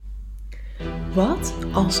Wat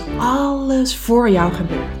als alles voor jou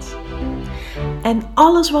gebeurt? En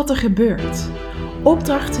alles wat er gebeurt,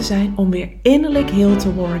 opdrachten zijn om weer innerlijk heel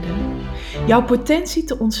te worden, jouw potentie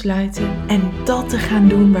te ontsluiten en dat te gaan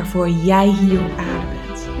doen waarvoor jij hier op aarde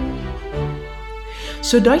bent.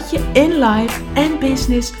 Zodat je in life en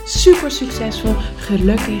business super succesvol,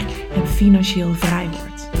 gelukkig en financieel vrij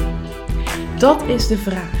wordt. Dat is de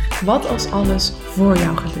vraag, wat als alles voor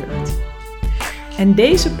jou gebeurt? En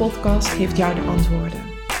deze podcast geeft jou de antwoorden.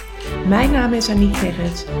 Mijn naam is Aniek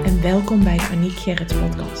Gerrits en welkom bij de Aniek Gerrits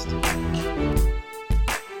podcast.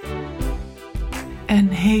 Een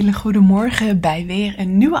hele goede morgen bij weer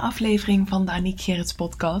een nieuwe aflevering van de Aniek Gerrits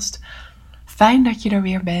podcast. Fijn dat je er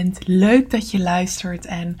weer bent, leuk dat je luistert.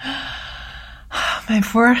 En mijn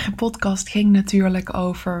vorige podcast ging natuurlijk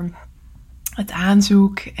over het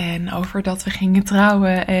aanzoek en over dat we gingen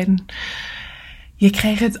trouwen en je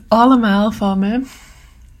kreeg het allemaal van me.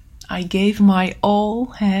 I gave my all.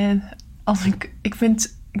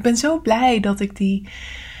 Ik ben zo blij dat ik die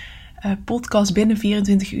podcast binnen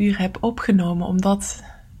 24 uur heb opgenomen. Omdat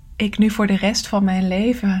ik nu voor de rest van mijn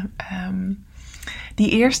leven die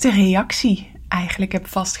eerste reactie eigenlijk heb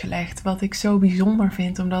vastgelegd. Wat ik zo bijzonder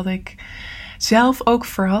vind. Omdat ik zelf ook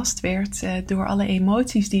verrast werd door alle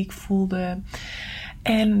emoties die ik voelde.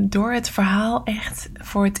 En door het verhaal echt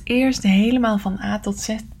voor het eerst helemaal van A tot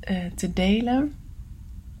Z te delen,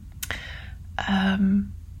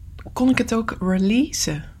 kon ik het ook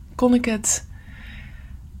releasen.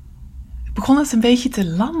 Begon het een beetje te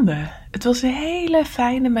landen. Het was een hele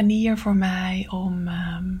fijne manier voor mij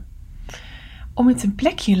om het een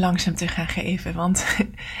plekje langzaam te gaan geven. Want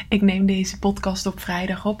ik neem deze podcast op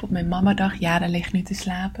vrijdag op mijn mamadag. Ja, daar ligt nu te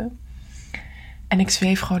slapen. En ik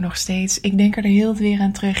zweef gewoon nog steeds. Ik denk er heel weer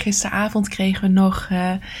aan terug. Gisteravond kregen we nog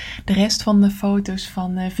de rest van de foto's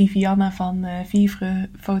van Vivianna van Vivre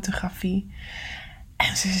Fotografie.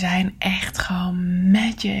 En ze zijn echt gewoon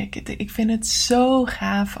magic. Ik vind het zo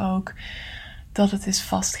gaaf ook dat het is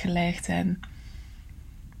vastgelegd. En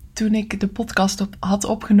toen ik de podcast had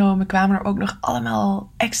opgenomen, kwamen er ook nog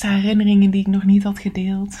allemaal extra herinneringen die ik nog niet had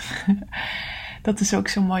gedeeld. Dat is ook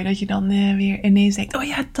zo mooi dat je dan weer ineens denkt, oh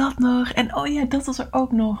ja, dat nog. En oh ja, dat was er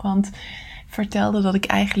ook nog. Want ik vertelde dat ik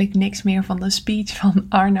eigenlijk niks meer van de speech van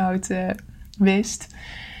Arnoud wist.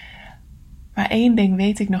 Maar één ding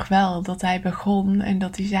weet ik nog wel, dat hij begon en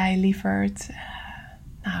dat hij zei, lieverd,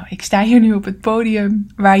 ik sta hier nu op het podium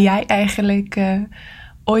waar jij eigenlijk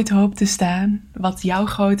ooit hoopt te staan. Wat jouw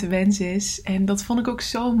grote wens is. En dat vond ik ook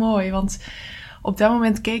zo mooi, want op dat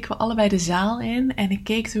moment keken we allebei de zaal in. En ik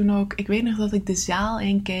keek toen ook, ik weet nog dat ik de zaal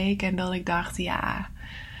in keek en dat ik dacht,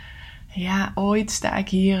 ja, ooit sta ik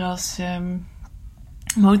hier als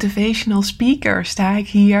motivational speaker. Sta ik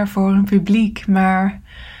hier voor een publiek. Maar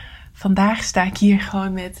vandaag sta ik hier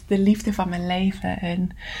gewoon met de liefde van mijn leven. En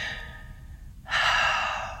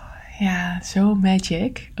ja, zo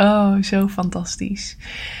magic. Oh, zo fantastisch.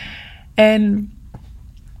 En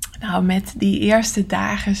met die eerste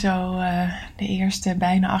dagen zo, de eerste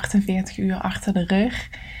bijna 48 uur achter de rug,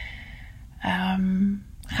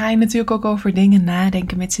 ga je natuurlijk ook over dingen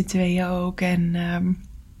nadenken met z'n tweeën ook. En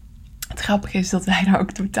het grappige is dat wij daar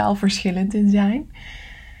ook totaal verschillend in zijn.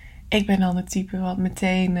 Ik ben dan het type wat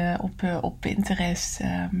meteen op Pinterest,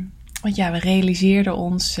 want ja, we realiseerden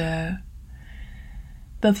ons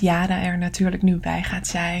dat Jada er natuurlijk nu bij gaat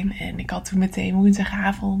zijn. En ik had toen meteen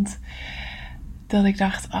woensdagavond dat ik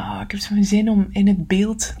dacht, ik heb zo'n zin om in het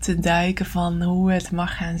beeld te duiken van hoe het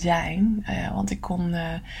mag gaan zijn. Want ik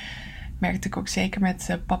merkte ik ook zeker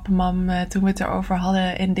met papa en mam, toen we het erover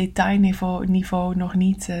hadden, in detailniveau nog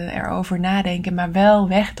niet erover nadenken, maar wel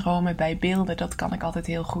wegdromen bij beelden. Dat kan ik altijd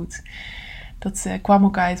heel goed. Dat kwam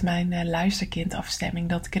ook uit mijn luisterkindafstemming,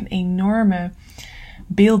 dat ik een enorme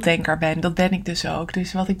beelddenker ben. Dat ben ik dus ook.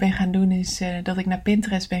 Dus wat ik ben gaan doen is dat ik naar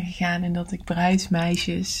Pinterest ben gegaan en dat ik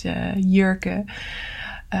bruidsmeisjes, jurken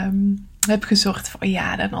heb gezocht van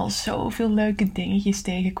dan al zoveel leuke dingetjes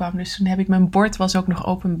tegenkwam. Dus toen heb ik, mijn bord was ook nog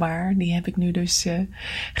openbaar. Die heb ik nu dus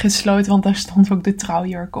gesloten, want daar stond ook de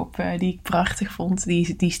trouwjurk op die ik prachtig vond.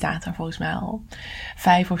 Die staat er volgens mij al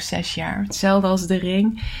 5 of 6 jaar. Hetzelfde als de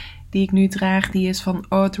ring die ik nu draag, die is van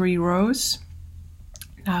Audrey Rose.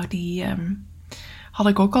 Nou, die had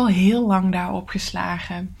ik ook al heel lang daarop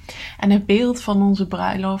geslagen. En het beeld van onze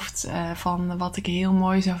bruiloft, van wat ik heel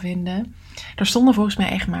mooi zou vinden. Er stonden volgens mij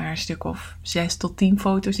echt maar een stuk of 6 tot 10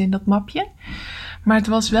 foto's in dat mapje. Maar het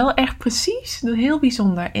was wel echt precies, heel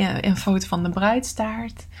bijzonder. Een foto van de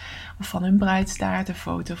bruidstaart, of van hun bruidstaart, een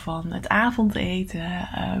foto van het avondeten.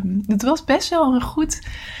 Het was best wel een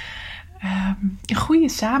goede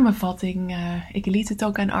samenvatting. Ik liet het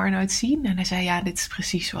ook aan Arnoud zien en hij zei, ja, dit is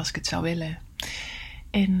precies zoals ik het zou willen.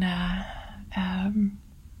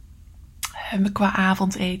 Qua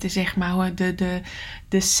avondeten, zeg maar,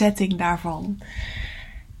 de setting daarvan.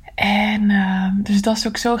 En dus dat is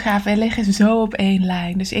ook zo gaaf. Wij liggen zo op één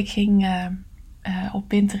lijn. Dus ik ging op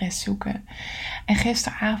Pinterest zoeken. En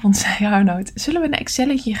gisteravond zei Arnoud, zullen we een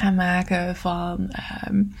Excelletje gaan maken van...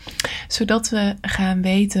 zodat we gaan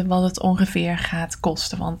weten wat het ongeveer gaat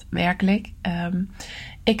kosten. Want werkelijk,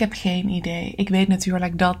 ik heb geen idee. Ik weet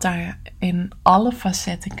natuurlijk dat daar in alle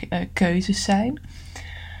facetten keuzes zijn.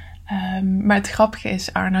 Maar het grappige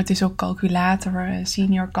is, Arnoud is ook calculator,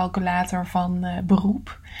 senior calculator van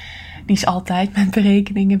beroep. Die is altijd met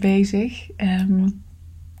berekeningen bezig.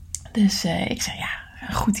 Dus ik zei, ja,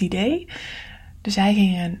 een goed idee. Dus hij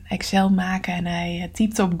ging een Excel maken en hij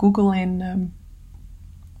typte op Google in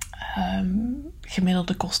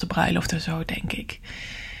gemiddelde kosten bruiloft of zo, denk ik.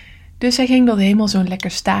 Dus hij ging dat helemaal zo'n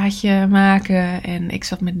lekker staartje maken. En ik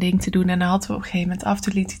zat mijn ding te doen en dan hadden we op een gegeven moment af,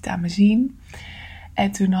 toen liet hij het aan me zien.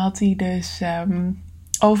 En toen had hij dus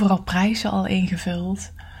overal prijzen al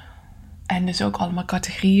ingevuld. En dus ook allemaal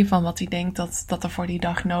categorieën van wat hij denkt dat er voor die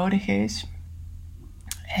dag nodig is.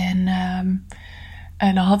 En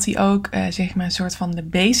dan had hij ook zeg maar een soort van de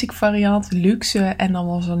basic variant, luxe. En dan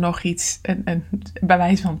was er nog iets, een bij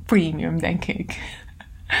wijze van premium, denk ik.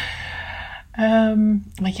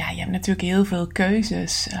 Want ja, je hebt natuurlijk heel veel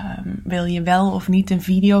keuzes. Wil je wel of niet een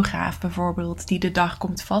videograaf bijvoorbeeld die de dag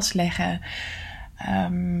komt vastleggen?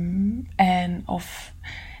 En of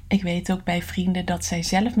ik weet ook bij vrienden dat zij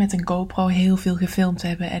zelf met een GoPro heel veel gefilmd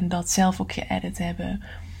hebben en dat zelf ook geëdit hebben.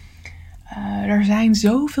 Er zijn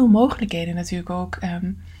zoveel mogelijkheden natuurlijk ook.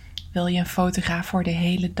 Wil je een fotograaf voor de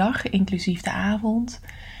hele dag, inclusief de avond?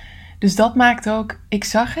 Dus dat maakt ook, ik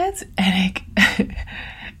zag het en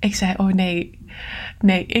ik zei, oh nee,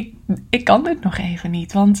 ik kan dit nog even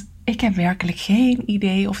niet. Want ik heb werkelijk geen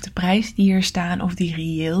idee of de prijzen die hier staan, of die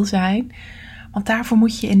reëel zijn. Want daarvoor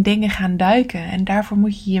moet je in dingen gaan duiken. En daarvoor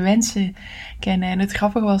moet je je wensen kennen. En het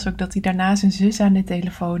grappige was ook dat hij daarna zijn zus aan de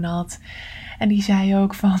telefoon had. En die zei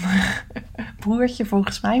ook van... broertje,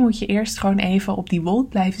 volgens mij moet je eerst gewoon even op die wolk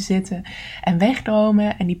blijven zitten. En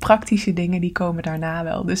wegdromen. En die praktische dingen die komen daarna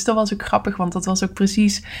wel. Dus dat was ook grappig. Want dat was ook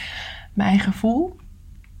precies mijn gevoel.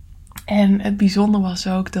 En het bijzondere was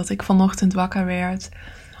ook dat ik vanochtend wakker werd.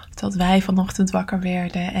 Dat wij vanochtend wakker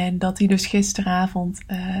werden. En dat hij dus gisteravond...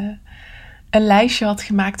 een lijstje had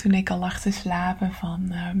gemaakt toen ik al lag te slapen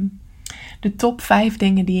van de top 5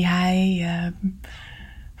 dingen die hij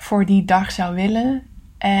voor die dag zou willen.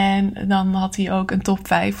 En dan had hij ook een top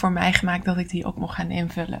 5 voor mij gemaakt dat ik die ook mocht gaan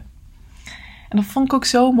invullen. En dat vond ik ook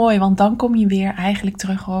zo mooi, want dan kom je weer eigenlijk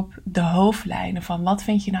terug op de hoofdlijnen van wat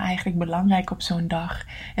vind je nou eigenlijk belangrijk op zo'n dag.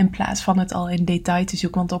 In plaats van het al in detail te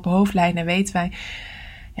zoeken, want op hoofdlijnen weten wij,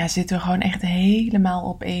 ja, zitten we gewoon echt helemaal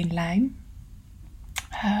op één lijn.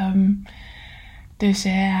 Dus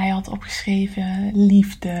hij had opgeschreven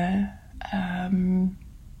liefde.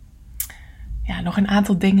 Nog een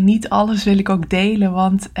aantal dingen. Niet alles wil ik ook delen.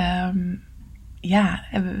 Want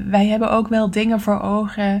wij hebben ook wel dingen voor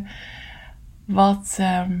ogen.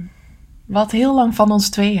 Wat heel lang van ons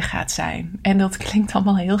tweeën gaat zijn. En dat klinkt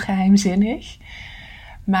allemaal heel geheimzinnig.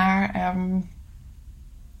 Maar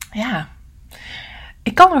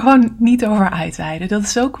ik kan er gewoon niet over uitweiden. Dat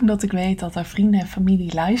is ook omdat ik weet dat er vrienden en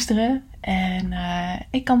familie luisteren. En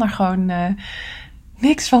ik kan daar gewoon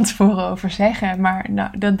niks van tevoren over zeggen. Maar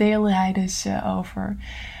nou, dat deelde hij dus over.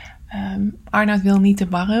 Arnoud wil niet te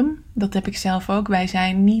warm. Dat heb ik zelf ook. Wij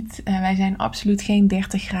zijn absoluut geen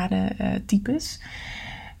 30 graden types.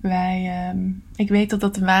 Ik weet dat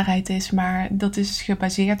dat de waarheid is. Maar dat is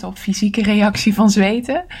gebaseerd op fysieke reactie van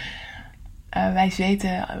zweten. Wij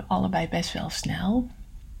zweten allebei best wel snel.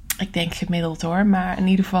 Ik denk gemiddeld hoor. Maar in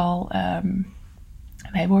ieder geval...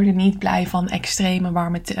 wij worden niet blij van extreme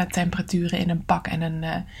warme temperaturen in een pak en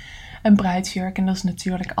een bruidsjurk. En dat is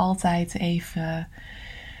natuurlijk altijd even...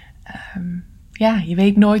 je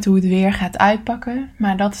weet nooit hoe het weer gaat uitpakken.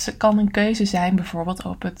 Maar dat kan een keuze zijn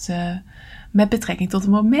bijvoorbeeld met betrekking tot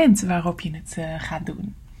het moment waarop je het gaat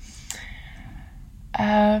doen.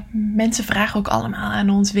 Mensen vragen ook allemaal aan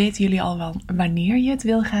ons, weten jullie al wel wanneer je het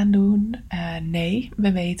wil gaan doen? Nee,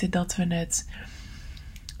 we weten dat we het...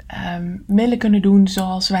 willen kunnen doen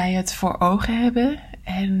zoals wij het voor ogen hebben.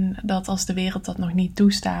 En dat als de wereld dat nog niet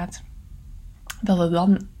toestaat, dat het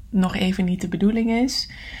dan nog even niet de bedoeling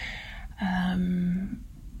is.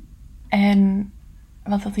 En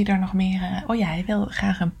wat had hij daar nog meer? Hij wil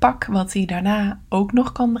graag een pak wat hij daarna ook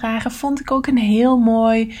nog kan dragen. Vond ik ook een heel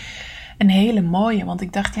mooi een hele mooie. Want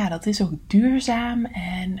ik dacht, ja, dat is ook duurzaam.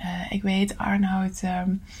 En ik weet, Arnoud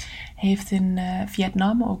heeft in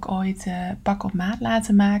Vietnam ook ooit pak op maat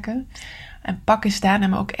laten maken. En pakken staan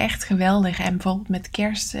hem ook echt geweldig. En bijvoorbeeld met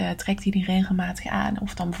kerst trekt hij die regelmatig aan.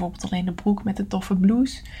 Of dan bijvoorbeeld alleen de broek met een toffe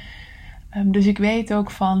blouse. Dus ik weet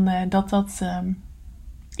ook van dat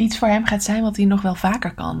iets voor hem gaat zijn wat hij nog wel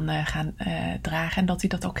vaker kan gaan dragen. En dat hij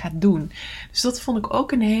dat ook gaat doen. Dus dat vond ik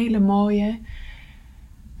ook een hele mooie.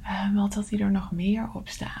 Wat had hij er nog meer op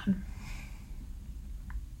staan?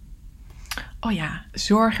 Oh ja,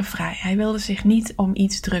 zorgenvrij. Hij wilde zich niet om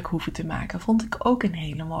iets druk hoeven te maken. Vond ik ook een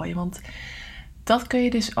hele mooie. Want dat kun je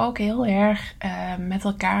dus ook heel erg met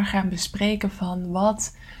elkaar gaan bespreken van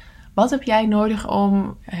wat heb jij nodig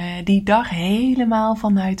om die dag helemaal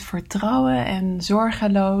vanuit vertrouwen en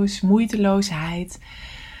zorgeloos, moeiteloosheid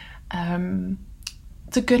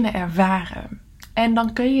te kunnen ervaren. En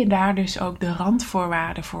dan kun je daar dus ook de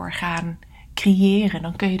randvoorwaarden voor gaan creëren.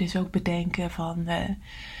 Dan kun je dus ook bedenken van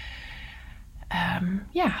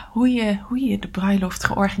hoe je de bruiloft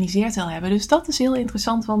georganiseerd wil hebben. Dus dat is heel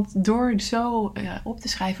interessant, want door zo op te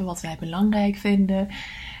schrijven wat wij belangrijk vinden,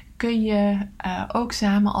 kun je ook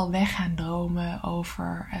samen al weg gaan dromen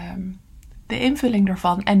over de invulling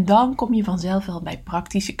ervan. En dan kom je vanzelf wel bij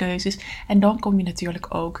praktische keuzes. En dan kom je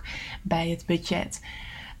natuurlijk ook bij het budget.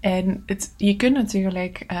 En je kunt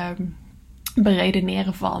natuurlijk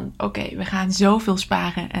beredeneren van oké, we gaan zoveel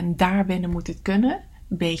sparen en daarbinnen moet het kunnen.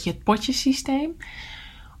 Een beetje het potjesysteem.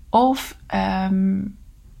 Of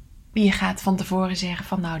je gaat van tevoren zeggen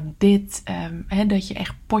van nou dit, dat je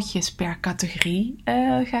echt potjes per categorie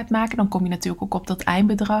gaat maken. Dan kom je natuurlijk ook op dat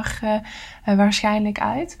eindbedrag waarschijnlijk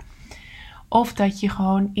uit. Of dat je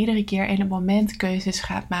gewoon iedere keer in het moment keuzes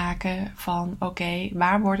gaat maken van oké,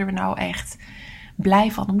 waar worden we nou echt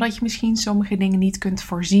blij van? Omdat je misschien sommige dingen niet kunt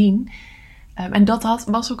voorzien. En dat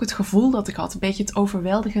was ook het gevoel dat ik had. Een beetje het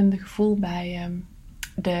overweldigende gevoel bij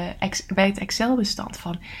het Excel-bestand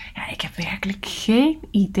van ja, ik heb werkelijk geen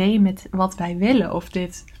idee met wat wij willen. Of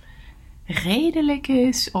dit redelijk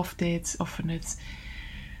is, of dit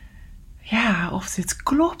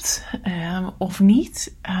klopt of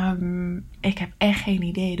niet. Ik heb echt geen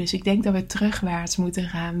idee. Dus ik denk dat we terugwaarts moeten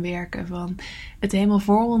gaan werken. Van het helemaal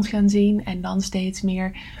voor ons gaan zien. En dan steeds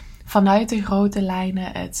meer vanuit de grote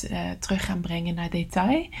lijnen het terug gaan brengen naar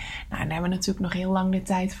detail. Nou, daar hebben we natuurlijk nog heel lang de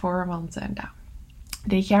tijd voor. Want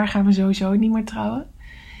dit jaar gaan we sowieso niet meer trouwen.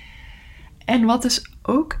 En wat dus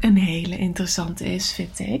ook een hele interessante is,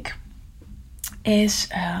 vind ik, is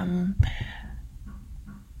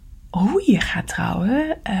hoe je gaat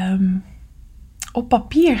trouwen op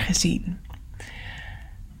papier gezien.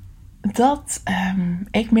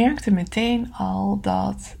 Ik merkte meteen al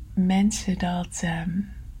dat mensen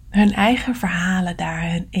hun eigen verhalen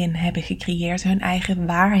daarin hebben gecreëerd. Hun eigen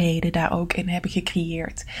waarheden daar ook in hebben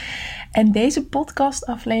gecreëerd. En deze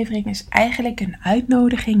podcastaflevering is eigenlijk een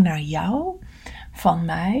uitnodiging naar jou, van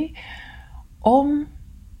mij, om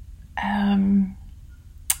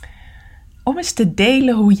eens te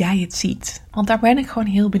delen hoe jij het ziet. Want daar ben ik gewoon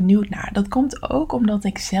heel benieuwd naar. Dat komt ook omdat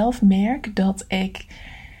ik zelf merk dat ik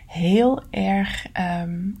heel erg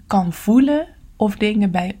kan voelen of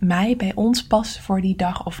dingen bij ons passen voor die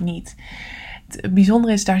dag of niet. Het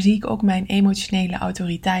bijzondere is, daar zie ik ook mijn emotionele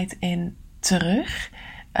autoriteit in terug.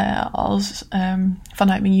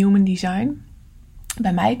 Vanuit mijn human design.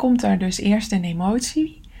 Bij mij komt er dus eerst een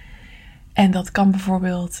emotie. En dat kan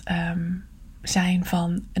bijvoorbeeld zijn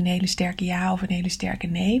van een hele sterke ja of een hele sterke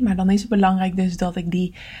nee. Maar dan is het belangrijk dus dat ik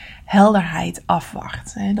die helderheid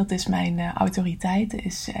afwacht. Dat is mijn autoriteit,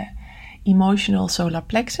 is emotional solar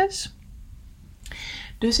plexus.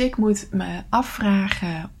 Dus ik moet me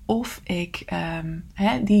afvragen of ik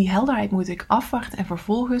die helderheid moet ik afwachten. En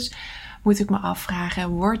vervolgens moet ik me afvragen,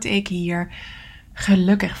 word ik hier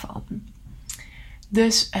gelukkig van?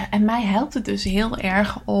 Dus, en mij helpt het dus heel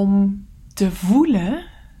erg om te voelen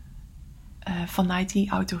vanuit die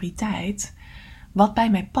autoriteit wat bij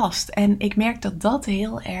mij past. En ik merk dat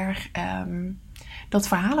heel erg, dat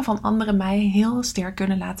verhalen van anderen mij heel sterk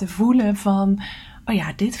kunnen laten voelen van, oh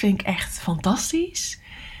ja, dit vind ik echt fantastisch.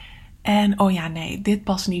 En oh ja, nee, dit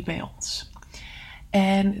past niet bij ons.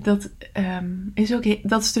 En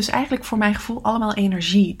dat is dus eigenlijk voor mijn gevoel allemaal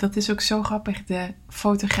energie. Dat is ook zo grappig. De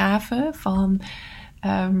fotografe van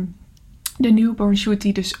de newborn shoot,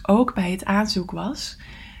 die dus ook bij het aanzoek was,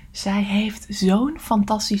 zij heeft zo'n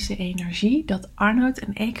fantastische energie dat Arnoud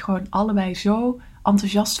en ik gewoon allebei zo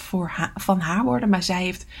enthousiast van haar worden. Maar zij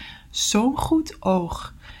heeft zo'n goed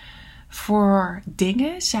oog voor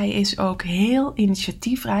dingen. Zij is ook heel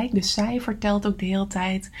initiatiefrijk. Dus zij vertelt ook de hele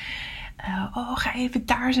tijd Ga even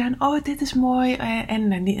daar zijn. Oh, dit is mooi.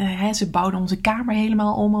 Ze bouwden onze kamer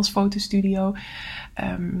helemaal om als fotostudio.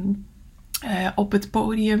 Op het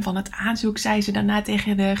podium van het aanzoek zei ze daarna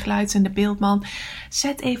tegen de geluids- en de beeldman: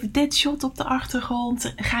 zet even dit shot op de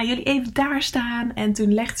achtergrond. Gaan jullie even daar staan? En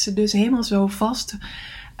toen legde ze dus helemaal zo vast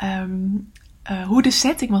hoe de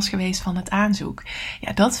setting was geweest van het aanzoek.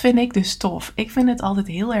 Ja, dat vind ik dus tof. Ik vind het altijd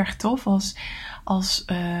heel erg tof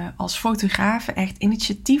als fotografen echt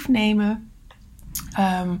initiatief nemen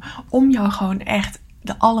om jou gewoon echt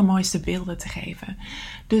de allermooiste beelden te geven.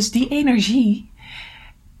 Dus die energie,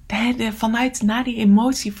 na die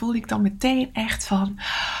emotie voelde ik dan meteen echt van,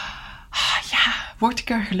 ja, word ik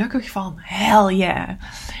er gelukkig van? Hell yeah!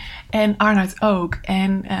 En Arnoud ook.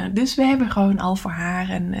 En dus we hebben gewoon al voor haar,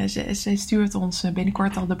 en zij stuurt ons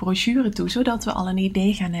binnenkort al de brochure toe, zodat we al een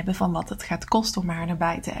idee gaan hebben van wat het gaat kosten om haar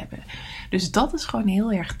erbij te hebben. Dus dat is gewoon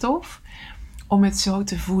heel erg tof om het zo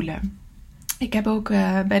te voelen. Ik heb ook,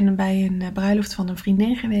 ben bij een bruiloft van een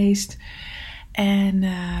vriendin geweest. En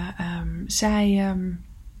zij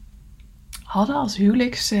hadden als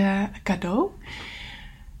huwelijkscadeau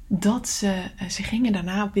dat ze gingen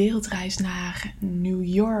daarna op wereldreis naar New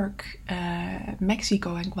York,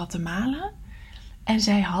 Mexico en Guatemala. En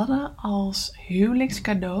zij hadden als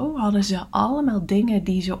huwelijkscadeau allemaal dingen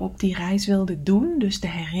die ze op die reis wilden doen, dus de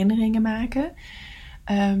herinneringen maken,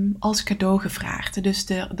 als cadeau gevraagd. Dus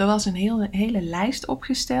er was een hele lijst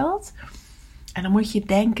opgesteld. En dan moet je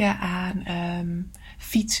denken aan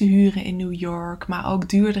fietsen huren in New York, maar ook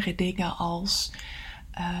duurdere dingen als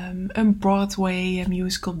een Broadway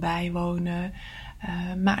musical bijwonen,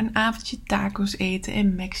 maar een avondje tacos eten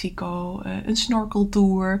in Mexico, een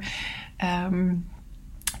snorkeltour,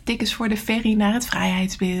 tickets voor de ferry naar het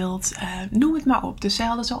Vrijheidsbeeld, noem het maar op. Dus zij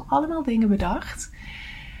hadden zo allemaal dingen bedacht.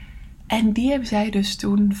 En die hebben zij dus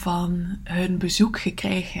toen van hun bezoek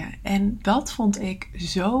gekregen. En dat vond ik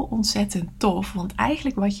zo ontzettend tof. Want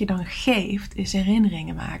eigenlijk wat je dan geeft is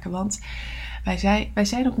herinneringen maken. Want wij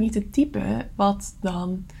zijn ook niet het type wat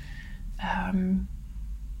dan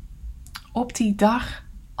op die dag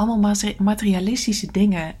allemaal materialistische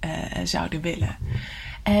dingen zouden willen.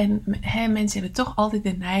 En mensen hebben toch altijd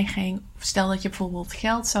de neiging, stel dat je bijvoorbeeld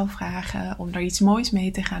geld zou vragen om er iets moois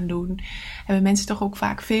mee te gaan doen, hebben mensen toch ook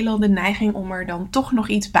vaak veelal de neiging om er dan toch nog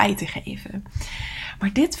iets bij te geven.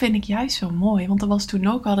 Maar dit vind ik juist zo mooi, want er was toen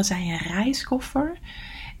ook, hadden zij een reiskoffer.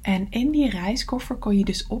 En in die reiskoffer kon je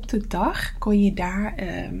dus op de dag, daar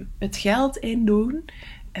het geld in doen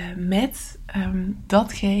met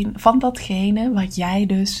datgene wat jij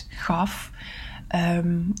dus gaf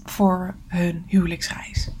voor hun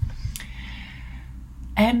huwelijksreis.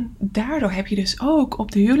 En daardoor heb je dus ook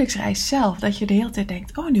op de huwelijksreis zelf dat je de hele tijd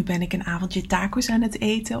denkt, oh, nu ben ik een avondje tacos aan het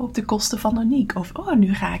eten op de kosten van Aniek. Of oh,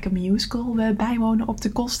 nu ga ik een musical bijwonen op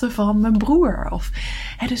de kosten van mijn broer.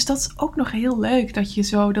 Dus dat is ook nog heel leuk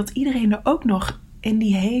dat iedereen er ook nog in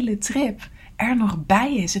die hele trip er nog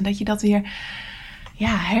bij is. En dat je dat weer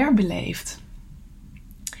herbeleeft.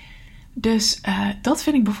 Dus dat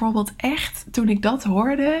vind ik bijvoorbeeld echt, toen ik dat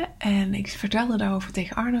hoorde, en ik vertelde daarover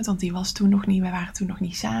tegen Arnoud, want wij waren toen nog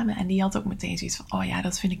niet samen, en die had ook meteen zoiets van, oh ja,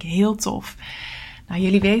 dat vind ik heel tof. Nou,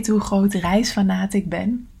 jullie weten hoe groot reisfanaat ik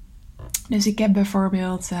ben. Dus ik heb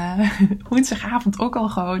bijvoorbeeld woensdagavond ook al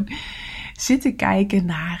gewoon zitten kijken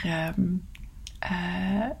naar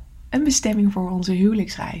een bestemming voor onze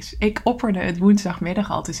huwelijksreis. Ik opperde het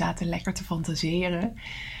woensdagmiddag al, toen zaten lekker te fantaseren.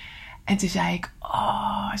 En toen zei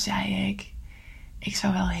ik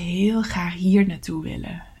zou wel heel graag hier naartoe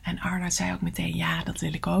willen. En Arnoud zei ook meteen, ja, dat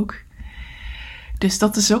wil ik ook. Dus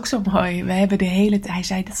dat is ook zo mooi. We hebben hij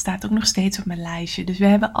zei, dat staat ook nog steeds op mijn lijstje. Dus we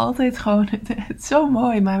hebben altijd gewoon, het zo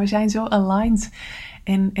mooi, maar we zijn zo aligned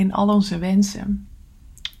in al onze wensen.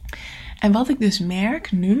 En wat ik dus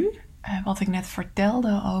merk nu, wat ik net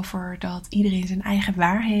vertelde over dat iedereen zijn eigen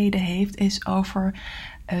waarheden heeft, is over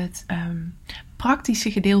het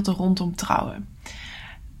praktische gedeelte rondom trouwen.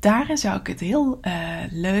 Daarin zou ik het heel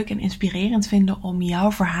leuk en inspirerend vinden om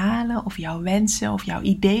jouw verhalen of jouw wensen of jouw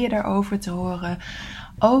ideeën daarover te horen.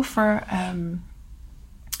 Over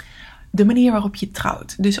de manier waarop je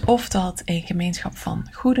trouwt. Dus of dat een gemeenschap van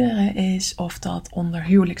goederen is, of dat onder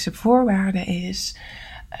huwelijkse voorwaarden is,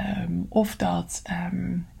 of dat,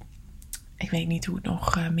 ik weet niet hoe het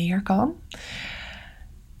nog meer kan.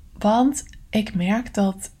 Want ik merk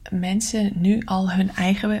dat mensen nu al hun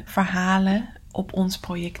eigen verhalen op ons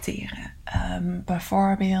projecteren.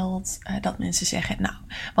 Bijvoorbeeld dat mensen zeggen, nou,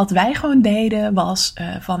 wat wij gewoon deden was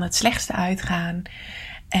van het slechtste uitgaan.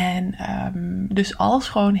 En dus alles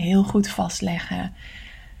gewoon heel goed vastleggen.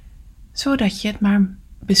 Zodat je het maar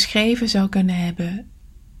beschreven zou kunnen hebben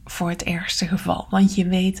voor het ergste geval. Want je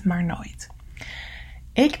weet maar nooit.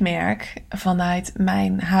 Ik merk vanuit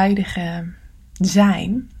mijn huidige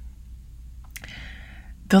zijn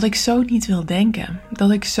dat ik zo niet wil denken.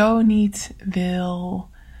 Dat ik zo niet wil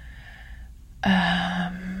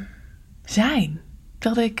zijn.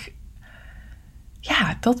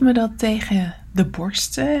 Dat me dat tegen de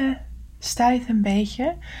borst stuit een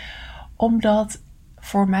beetje. Omdat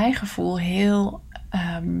voor mijn gevoel heel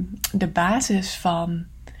de basis van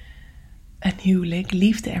een huwelijk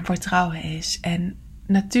liefde en vertrouwen is. En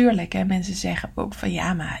natuurlijk, hè, mensen zeggen ook van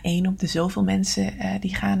ja, maar 1 op de zoveel mensen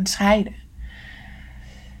die gaan scheiden.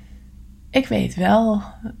 Ik weet wel,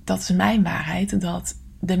 dat is mijn waarheid, dat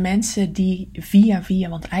de mensen die via,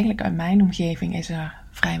 want eigenlijk uit mijn omgeving is er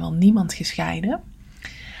vrijwel niemand gescheiden.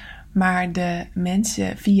 Maar de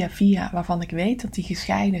mensen via waarvan ik weet dat die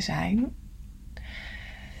gescheiden zijn,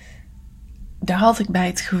 daar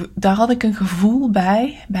had ik een gevoel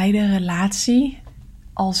bij de relatie,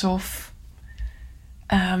 alsof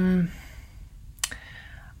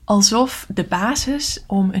de basis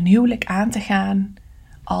om een huwelijk aan te gaan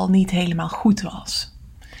al niet helemaal goed was.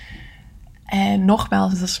 En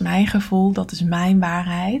nogmaals, dat is mijn gevoel, dat is mijn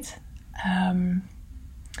waarheid.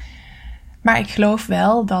 Maar ik geloof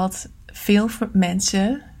wel dat veel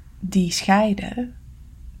mensen die scheiden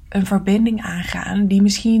een verbinding aangaan die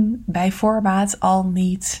misschien bij voorbaat al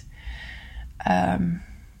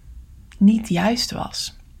niet juist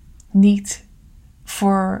was. Niet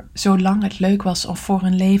voor zolang het leuk was of voor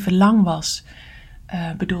een leven lang was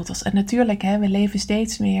bedoeld was. En natuurlijk, we leven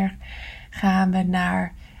steeds meer, gaan we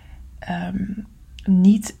naar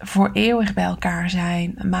niet voor eeuwig bij elkaar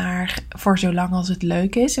zijn, maar voor zolang als het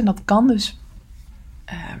leuk is. En dat kan dus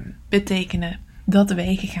betekenen dat de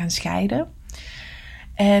wegen gaan scheiden.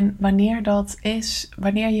 En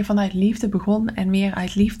wanneer je vanuit liefde begon en meer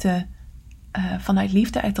vanuit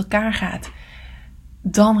liefde uit elkaar gaat,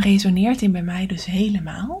 dan resoneert die bij mij dus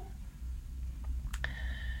helemaal.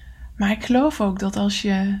 Maar ik geloof ook dat als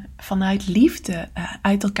je vanuit liefde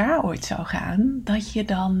uit elkaar ooit zou gaan, dat je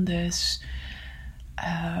dan dus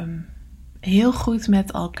heel goed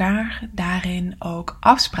met elkaar daarin ook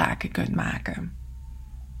afspraken kunt maken.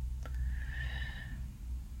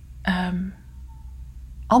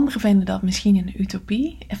 Anderen vinden dat misschien een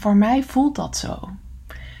utopie. En voor mij voelt dat zo.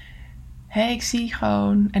 Ik zie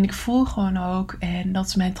gewoon en ik voel gewoon ook, en dat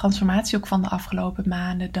is mijn transformatie ook van de afgelopen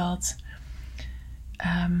maanden, dat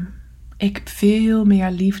ik veel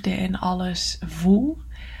meer liefde in alles voel.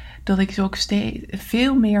 Dat ik ook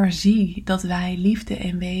veel meer zie dat wij liefde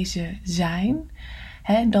in wezen zijn.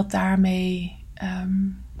 En dat daarmee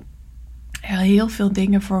er heel veel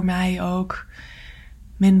dingen voor mij ook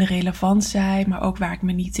minder relevant zijn, maar ook waar ik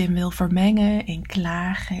me niet in wil vermengen, in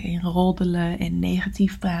klagen, in roddelen, in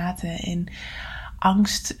negatief praten, in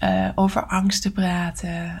angst, over angsten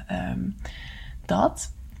praten,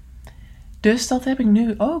 dat. Dus dat heb ik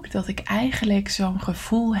nu ook, dat ik eigenlijk zo'n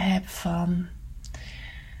gevoel heb van,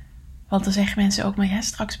 want dan zeggen mensen ook, maar ja,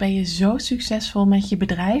 straks ben je zo succesvol met je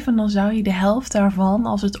bedrijf en dan zou je de helft daarvan,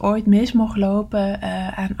 als het ooit mis mocht lopen,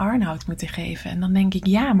 aan Arnoud moeten geven. En dan denk ik,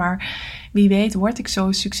 ja, maar wie weet word ik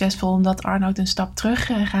zo succesvol omdat Arnoud een stap terug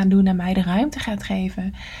gaat doen en mij de ruimte gaat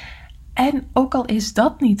geven. En ook al is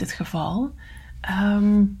dat niet het geval,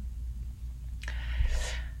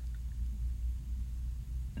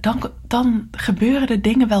 dan gebeuren de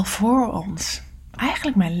dingen wel voor ons.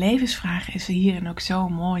 Eigenlijk mijn levensvraag is hierin ook zo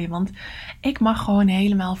mooi. Want ik mag gewoon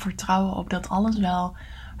helemaal vertrouwen op dat alles wel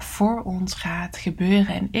voor ons gaat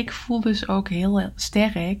gebeuren. En ik voel dus ook heel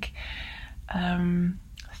sterk,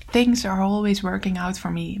 things are always working out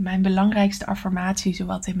for me. Mijn belangrijkste affirmatie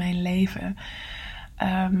zowat in mijn leven.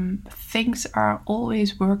 Things are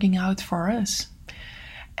always working out for us.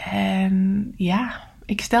 En ja,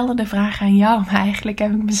 ik stelde de vraag aan jou, maar eigenlijk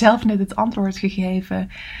heb ik mezelf net het antwoord gegeven.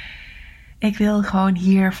 Ik wil gewoon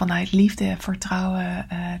hier vanuit liefde en vertrouwen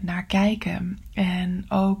naar kijken. En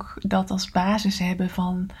ook dat als basis hebben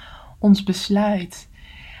van ons besluit.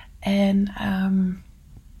 En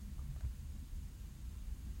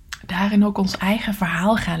daarin ook ons eigen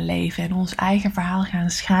verhaal gaan leven en ons eigen verhaal gaan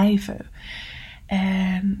schrijven.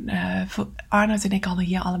 En Arnoud en ik hadden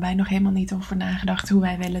hier allebei nog helemaal niet over nagedacht hoe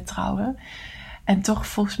wij willen trouwen. En toch,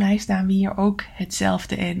 volgens mij staan we hier ook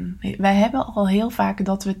hetzelfde in. Wij hebben al heel vaak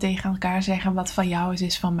dat we tegen elkaar zeggen, wat van jou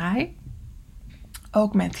is van mij.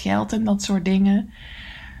 Ook met geld en dat soort dingen.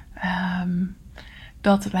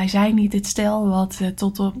 Dat wij zijn niet het stel wat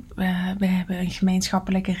we hebben een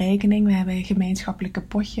gemeenschappelijke rekening. We hebben gemeenschappelijke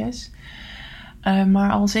potjes.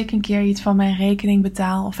 Maar als ik een keer iets van mijn rekening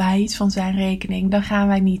betaal of hij iets van zijn rekening, dan gaan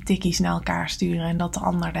wij niet tikkies naar elkaar sturen en dat de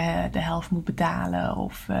ander de helft moet betalen.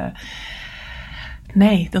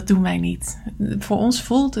 Nee, dat doen wij niet. Voor ons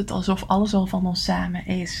voelt het alsof alles al van ons samen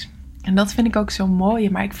is. En dat vind ik ook zo mooi.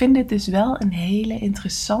 Maar ik vind dit dus wel een hele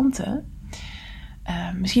interessante.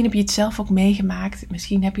 Misschien heb je het zelf ook meegemaakt.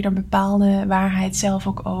 Misschien heb je er een bepaalde waarheid zelf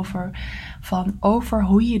ook over. Over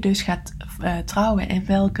hoe je dus gaat trouwen en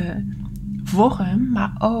welke vorm.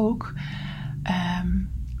 Maar ook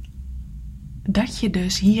dat je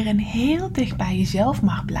dus hierin heel dicht bij jezelf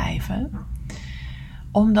mag blijven.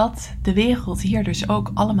 Omdat de wereld hier dus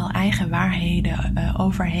ook allemaal eigen waarheden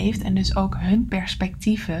over heeft. En dus ook hun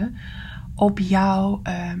perspectieven op jou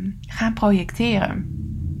gaan projecteren.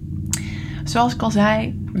 Zoals ik al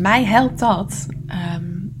zei, mij helpt dat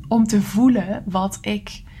om te voelen wat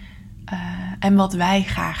ik en wat wij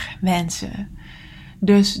graag wensen.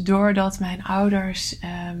 Dus doordat mijn ouders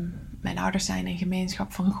zijn in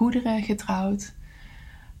gemeenschap van goederen getrouwd.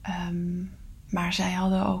 Maar zij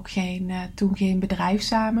hadden ook toen geen bedrijf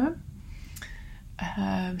samen.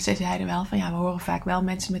 Ze zeiden wel van we horen vaak wel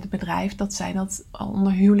mensen met een bedrijf dat zij dat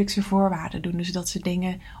onder huwelijkse voorwaarden doen. Dus dat ze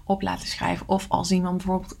dingen op laten schrijven. Of als iemand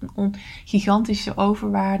bijvoorbeeld een gigantische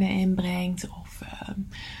overwaarde inbrengt. Of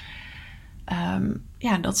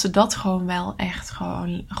dat ze dat gewoon wel echt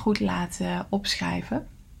gewoon goed laten opschrijven.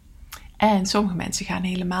 En sommige mensen gaan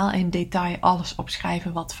helemaal in detail alles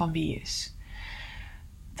opschrijven wat van wie is.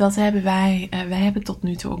 Dat hebben wij hebben tot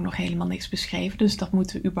nu toe ook nog helemaal niks beschreven. Dus dat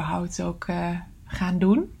moeten we überhaupt ook gaan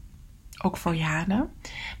doen. Ook voor Jane.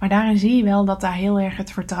 Maar daarin zie je wel dat daar heel erg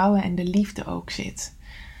het vertrouwen en de liefde ook zit.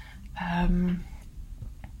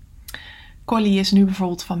 Collie is nu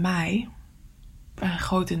bijvoorbeeld van mij.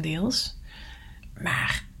 Grotendeels.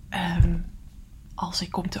 Maar als ik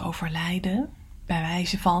kom te overlijden, bij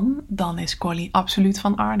wijze van, dan is Collie absoluut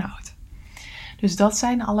van Arnoud. Dus dat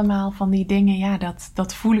zijn allemaal van die dingen,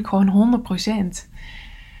 dat voel ik gewoon 100%.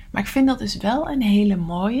 Maar ik vind dat dus wel een hele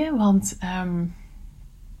mooie, want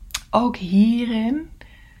ook hierin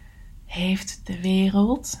heeft de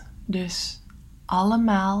wereld dus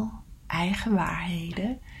allemaal eigen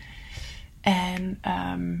waarheden. En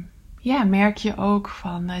merk je ook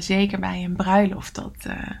van, zeker bij een bruiloft, dat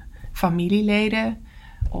familieleden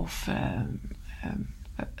of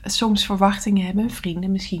soms verwachtingen hebben,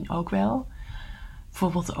 vrienden misschien ook wel.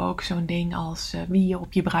 Bijvoorbeeld ook zo'n ding als wie je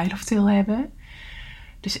op je bruiloft wil hebben.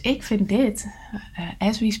 Dus ik vind dit,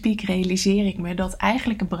 as we speak, realiseer ik me dat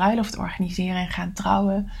eigenlijk een bruiloft organiseren en gaan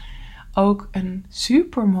trouwen ook een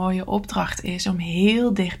super mooie opdracht is om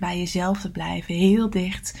heel dicht bij jezelf te blijven. Heel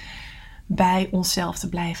dicht bij onszelf te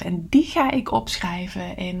blijven. En die ga ik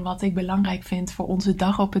opschrijven in wat ik belangrijk vind voor onze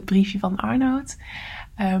dag op het briefje van Arnoud.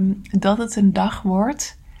 Dat het een dag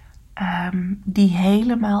wordt die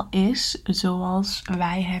helemaal is zoals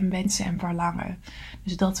wij hem wensen en verlangen.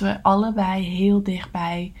 Dus dat we allebei heel dicht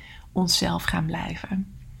bij onszelf gaan blijven.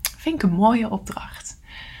 Vind ik een mooie opdracht.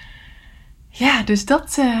 Ja, dus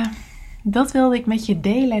dat wilde ik met je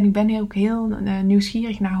delen. En ik ben ook heel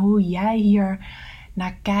nieuwsgierig naar hoe jij hier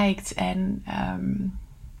naar kijkt. En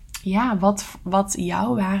wat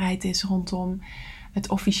jouw waarheid is rondom het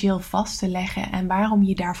officieel vast te leggen. En waarom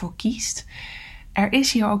je daarvoor kiest. Er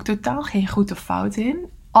is hier ook totaal geen goed of fout in.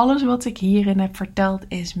 Alles wat ik hierin heb verteld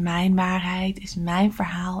is mijn waarheid, is mijn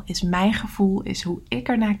verhaal, is mijn gevoel, is hoe ik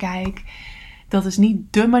ernaar kijk. Dat is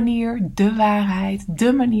niet de manier, de waarheid,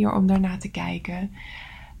 de manier om daarnaar te kijken.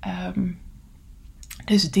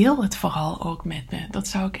 Dus deel het vooral ook met me. Dat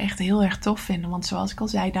zou ik echt heel erg tof vinden. Want zoals ik al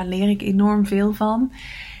zei, daar leer ik enorm veel van.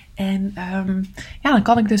 En dan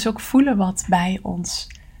kan ik dus ook voelen wat bij ons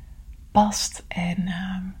past. En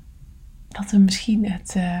dat we misschien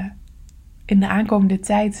het in de aankomende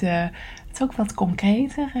tijd het ook wat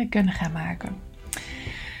concreter kunnen gaan maken.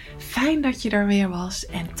 Fijn dat je er weer was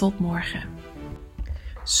en tot morgen.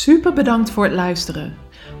 Super bedankt voor het luisteren.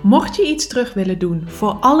 Mocht je iets terug willen doen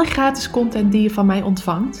voor alle gratis content die je van mij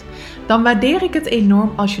ontvangt, dan waardeer ik het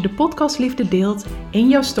enorm als je de podcastliefde deelt in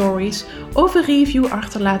jouw stories of een review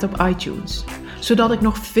achterlaat op iTunes. Zodat ik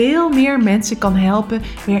nog veel meer mensen kan helpen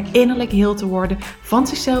weer innerlijk heel te worden, van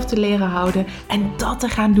zichzelf te leren houden en dat te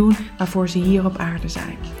gaan doen waarvoor ze hier op aarde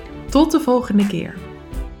zijn. Tot de volgende keer.